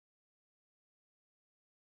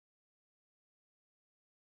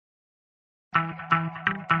Hey,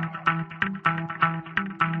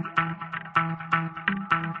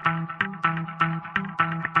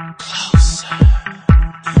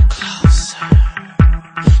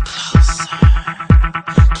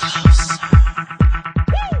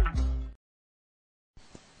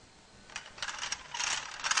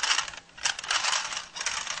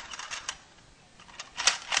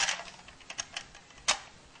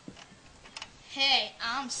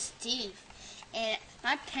 I'm Steve, and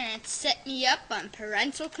my parents set me up on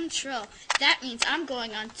parental control. That means I'm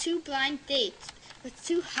going on 2 blind dates with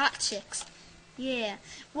 2 hot chicks. Yeah,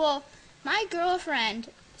 well, my girlfriend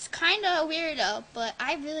is kind of a weirdo, but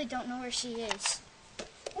I really don't know where she is.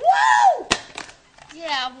 Woo!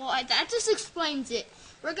 Yeah, well, that just explains it.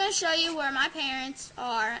 We're going to show you where my parents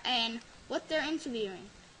are and what they're interviewing.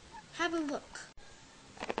 Have a look.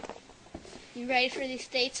 You ready for these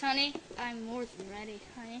dates, honey? I'm more than ready,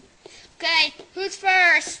 honey. Okay, who's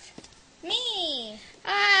first? Me!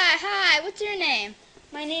 Hi, what's your name?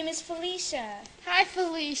 My name is Felicia. Hi,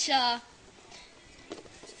 Felicia.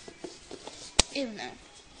 Ew, no.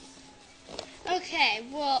 Okay,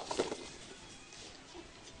 well,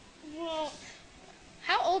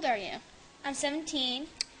 how old are you? I'm 17.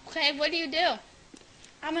 Okay, what do you do?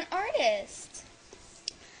 I'm an artist.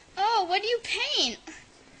 Oh, what do you paint?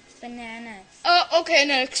 Bananas. Oh, okay,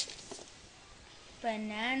 next.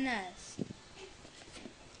 Bananas.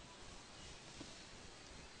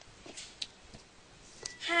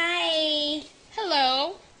 Hi.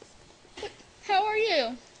 Hello. How are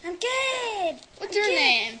you? I'm good. What's your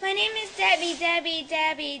name? My name is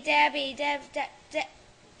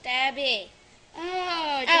Debbie.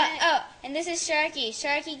 Oh, and this is Sharky.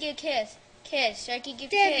 Sharky, give kiss. Kiss. Sharky, give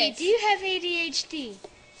Debbie, kiss. do you have ADHD?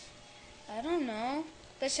 I don't know.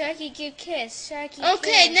 But Sharky, give kiss. Sharky,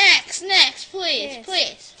 Okay, kiss. next, please, Kiss.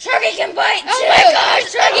 please. Sharky can bite too. Oh my God,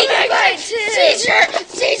 Sharky can bite too.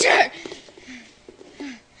 Teacher.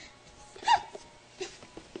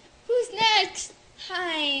 Who's next?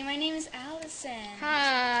 Hi, my name is Allison.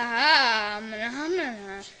 Hi.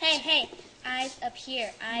 Hey, eyes up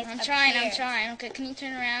here. Eyes I'm up trying. here. Okay, can you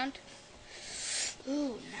turn around?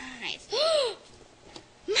 Ooh, nice.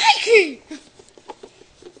 Mikey!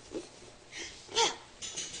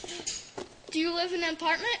 Do you live in an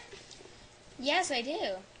apartment? Yes, I do.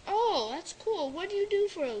 Oh, that's cool. What do you do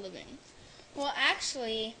for a living? Well,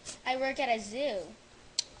 actually, I work at a zoo.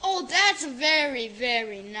 Oh, that's very,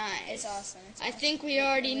 very nice. It's awesome. I think we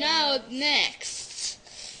already know next.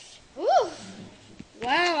 Woo!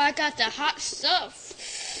 Wow, I got the hot stuff.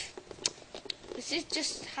 Is it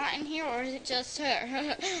just hot in here, or is it just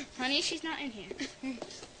her? Honey, she's not in here.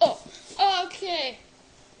 Oh, okay.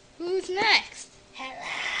 Who's next?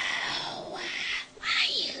 Hello. Why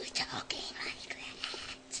are you talking like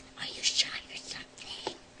that? Are you shy or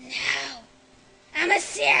something? No. I'm a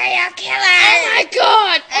serial killer. Oh my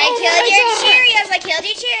God! I killed your Cheerios. I killed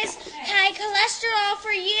your Cheerios. High cholesterol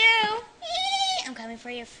for you. I'm coming for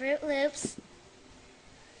your Fruit Loops.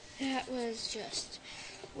 That was just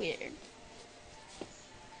weird.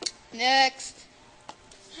 Next.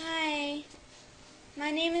 Hi.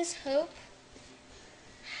 My name is Hope.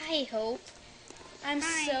 Hi, Hope. I'm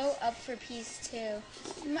Hi. so up for peace, too.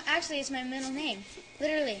 Actually, it's my middle name.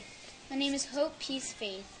 Literally. My name is Hope Peace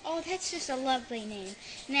Faith. Oh, that's just a lovely name.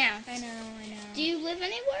 Now, I know. do you live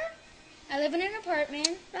anywhere? I live in an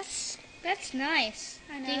apartment. That's nice.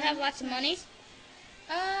 I know. Do you have lots of money? So.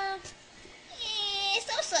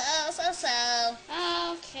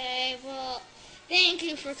 Okay, well, thank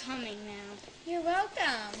you for coming now. You're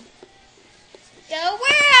welcome. Go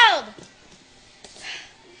world!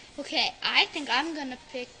 Okay, I think I'm gonna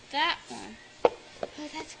pick that one. Oh,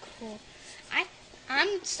 that's cool.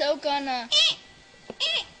 I'm so gonna.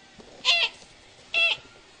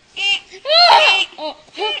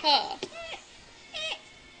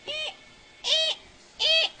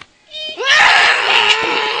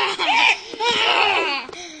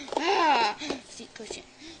 Oh, seat cushion.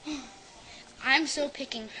 I'm so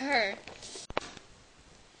picking her.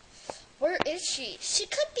 Where is she? She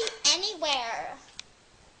could be anywhere.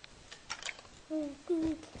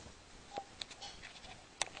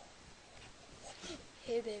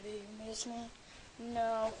 Hey, baby, you miss me?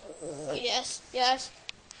 No. Yes.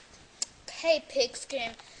 Hey,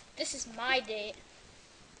 pigskin. This is my date.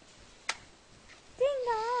 Ding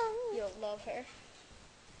dong. You'll love her.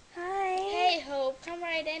 Hi. Hey, Hope, come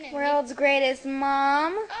right in and World's greatest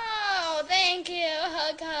mom. Oh, thank you.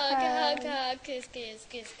 Hug, kiss.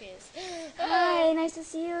 Hi, nice to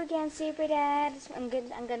see you again, Super Dad. I'm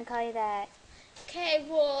gonna call you that. Okay,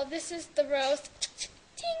 well, this is the roast. Ting.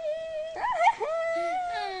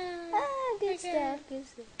 Good Okay. stuff.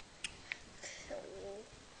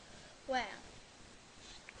 Wow.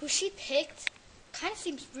 Who she picked kind of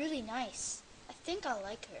seems really nice. I think I'll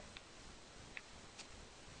like her.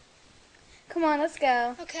 Come on, let's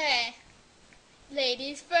go. Okay.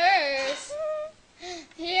 Ladies first.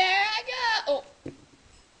 Here I go.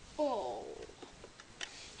 Oh.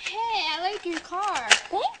 Hey, I like your car.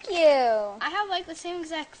 Thank you. I have like the same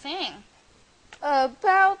exact thing.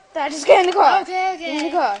 About that. Just get in the car. Okay, Get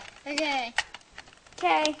in the car. Okay.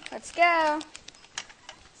 Okay, let's go.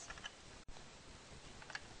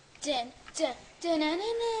 Dun, dun, dun, dun, dun,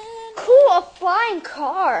 dun. Cool, a flying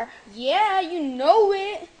car. Yeah, you know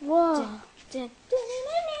it. Whoa. Dun, dun, dun,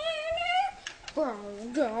 dun, dun,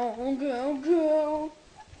 dun. Go, go, go.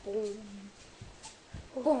 Boom.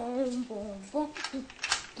 Boom, boom, boom.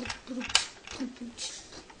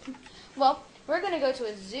 Well, we're gonna go to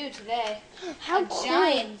a zoo today. How a cool.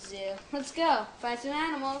 giant zoo. Let's go. Find some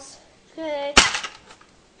animals. Okay.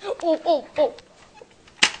 Oh.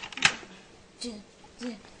 Dun,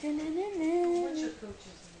 dun, dun, dun, dun, dun. What's your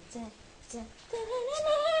coach's name? Dun, dun, dun, dun,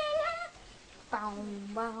 dun, dun. Boom,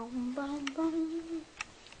 boom, boom, boom.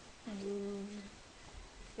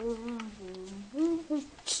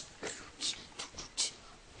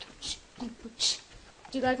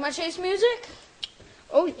 Do you like my chase music?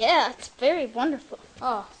 Oh yeah, it's very wonderful.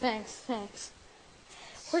 Oh, thanks.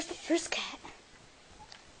 Where's the first cat?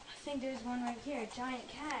 I think there's one right here, a giant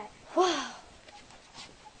cat. Wow.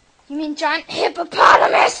 You mean giant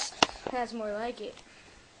hippopotamus? That's more like it.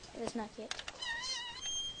 It is not yet.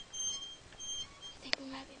 I think we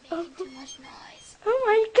might be making too much noise. Oh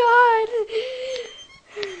my god!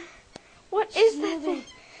 What is that moving.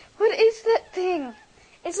 thing? What is that thing?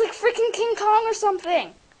 It's like freaking King Kong or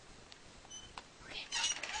something. Okay.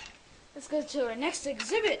 Let's go to our next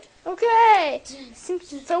exhibit. Okay.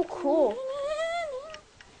 Seems so cool.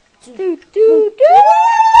 Do, do, do, do.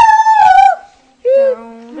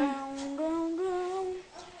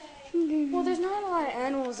 Well, there's not a lot of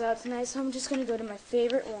animals out tonight, so I'm just going to go to my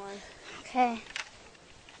favorite one. Okay.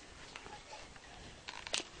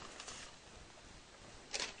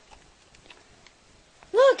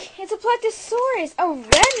 Look, it's a Plectosaurus. A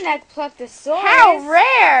redneck Plectosaurus. How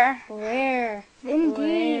rare. Rare.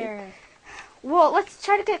 Indeed. Rare. Well, let's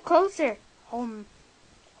try to get closer. Home.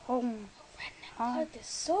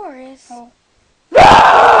 Plectosaurus. Oh.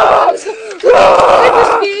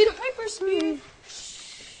 Hyperspeed.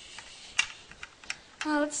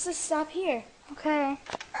 Let's just stop here. Okay.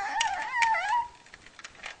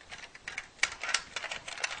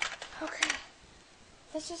 Okay.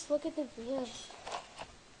 Let's just look at the view.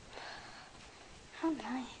 How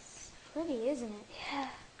nice. Pretty, isn't it? Yeah.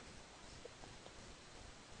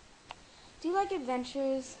 Do you like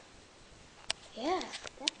adventures? Yeah,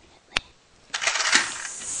 definitely.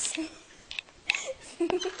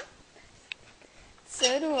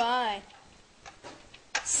 So do I.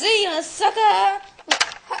 See ya, sucker!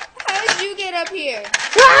 How did you get up here?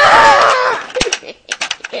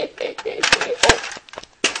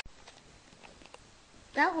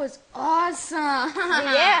 That was awesome!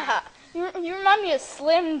 Yeah. You remind me of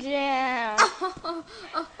Slim Jim.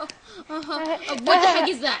 What the heck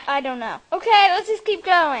is that? I don't know. Okay, let's just keep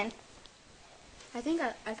going. I think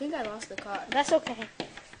I lost the car. That's okay.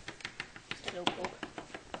 Slowpoke.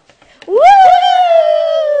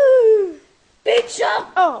 Woo! Big jump!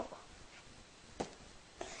 Oh.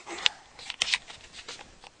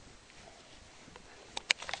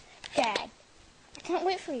 Dad, I can't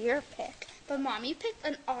wait for your pick. But Mom, you picked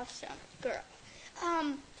an awesome girl.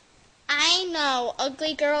 I know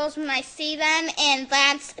ugly girls when I see them, and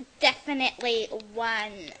that's definitely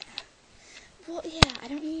one. Well, yeah, I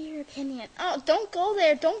don't need your opinion. Oh, don't go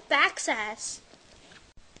there. Don't backsass.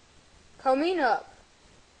 Coming up.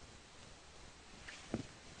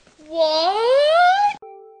 What?